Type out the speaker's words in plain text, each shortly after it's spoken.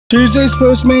Tuesday's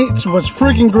Postmates was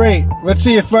freaking great. Let's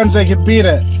see if Wednesday can beat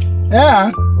it.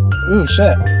 And, ooh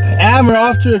shit. And we're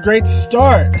off to a great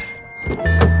start.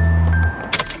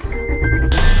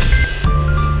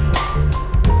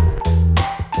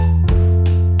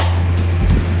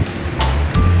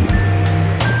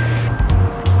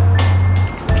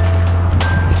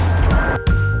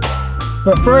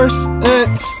 But first,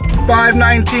 it's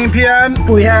 5:19 p.m.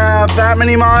 We have that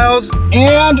many miles,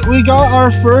 and we got our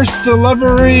first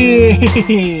delivery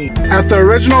at the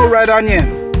original Red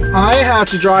Onion. I had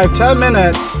to drive 10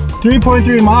 minutes,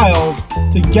 3.3 miles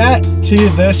to get to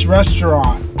this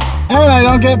restaurant. And I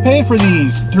don't get paid for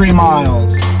these 3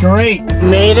 miles. Great.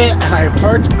 Made it, and I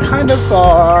parked kind of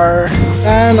far.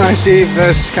 And I see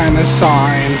this kind of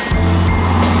sign.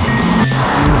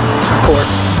 Of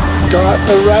course. Got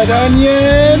the Red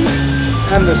Onion,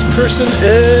 and this person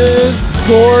is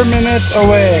 4 minutes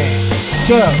away.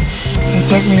 So, it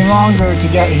took me longer to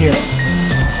get here.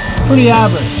 Pretty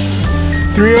average.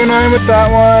 3:09 with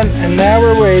that one, and now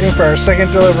we're waiting for our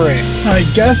second delivery. I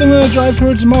guess I'm gonna drive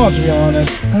towards the mall, to be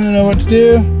honest. I don't know what to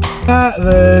do at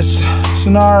this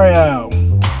scenario.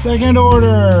 Second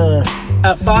order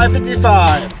at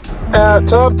 5:55 at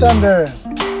Top Tenders.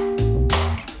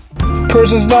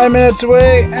 Person's 9 minutes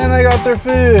away, and I got their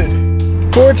food.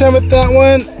 4:10 with that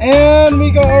one, and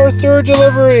we got our third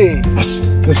delivery. Yes,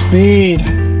 the speed.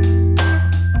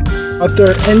 Got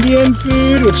their Indian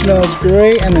food, which smells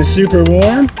great and is super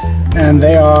warm, and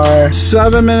they are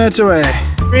 7 minutes away.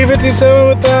 3:57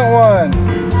 with that one.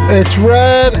 It's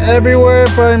red everywhere,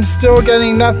 but I'm still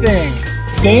getting nothing.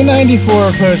 Day 94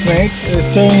 of Postmates is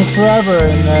taking forever,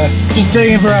 just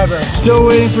taking forever. Still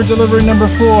waiting for delivery number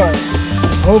 4.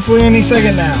 Hopefully any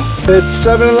second now. It's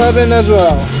 7:11 as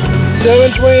well.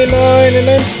 7:29, and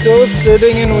I'm still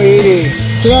sitting and waiting.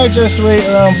 Did I just wait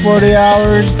around 40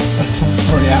 hours?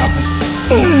 40 hours.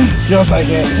 Feels like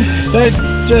it. Did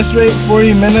I just wait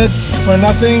 40 minutes for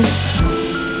nothing?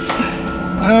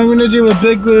 I'm gonna do a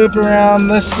big loop around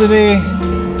this city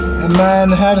and then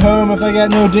head home if I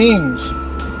get no dings.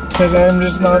 Because I'm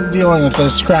just not dealing with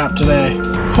this crap today.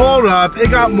 Hold up, it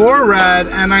got more red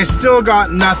and I still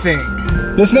got nothing.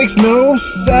 This makes no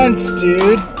sense,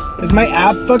 dude. Is my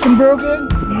app fucking broken?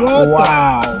 What?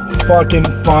 Wow. Fucking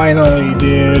finally,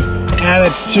 dude. And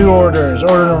it's 2 orders.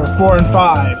 Order number 4 and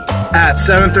 5. At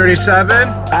 7:37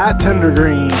 at Tender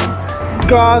Greens.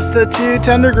 Got the 2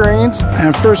 Tender Greens,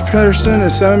 and first person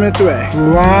is 7 minutes away.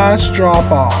 Last drop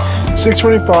off.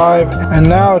 6:45, and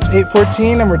now it's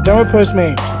 8:14, and we're done with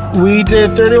Postmates. We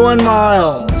did 31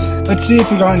 miles. Let's see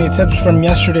if we got any tips from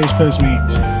yesterday's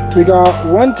Postmates. We got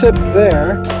 1 tip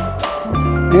there,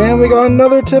 and we got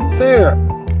another tip there.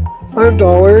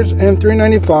 $5 and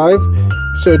 $3.95,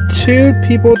 so 2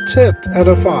 people tipped out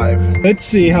of 5. Let's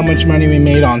see how much money we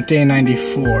made on day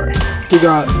 94. We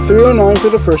got $3.09 for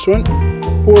the first one,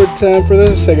 $4.10 for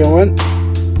the second one,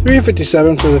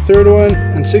 $3.57 for the third one,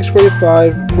 and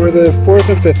 $6.45 for the fourth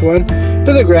and fifth one,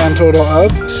 with a grand total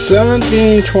of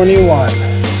 $17.21.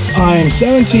 I'm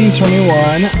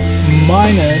 $17.21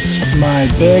 minus my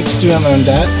big student loan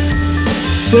debt.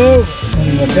 So,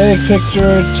 in the big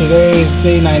picture, today's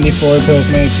day 94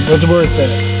 Postmates was worth it.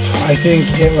 I think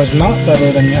it was not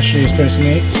better than yesterday's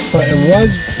Postmates, but it was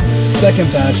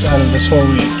second best out of this whole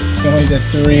week. We only did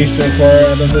 3 so far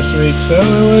out of this week, so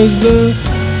it was the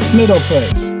middle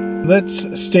place. Let's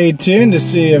stay tuned to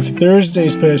see if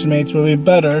Thursday's Postmates will be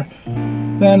better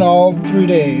than all 3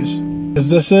 days, because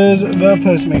this is the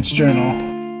Postmates Journal.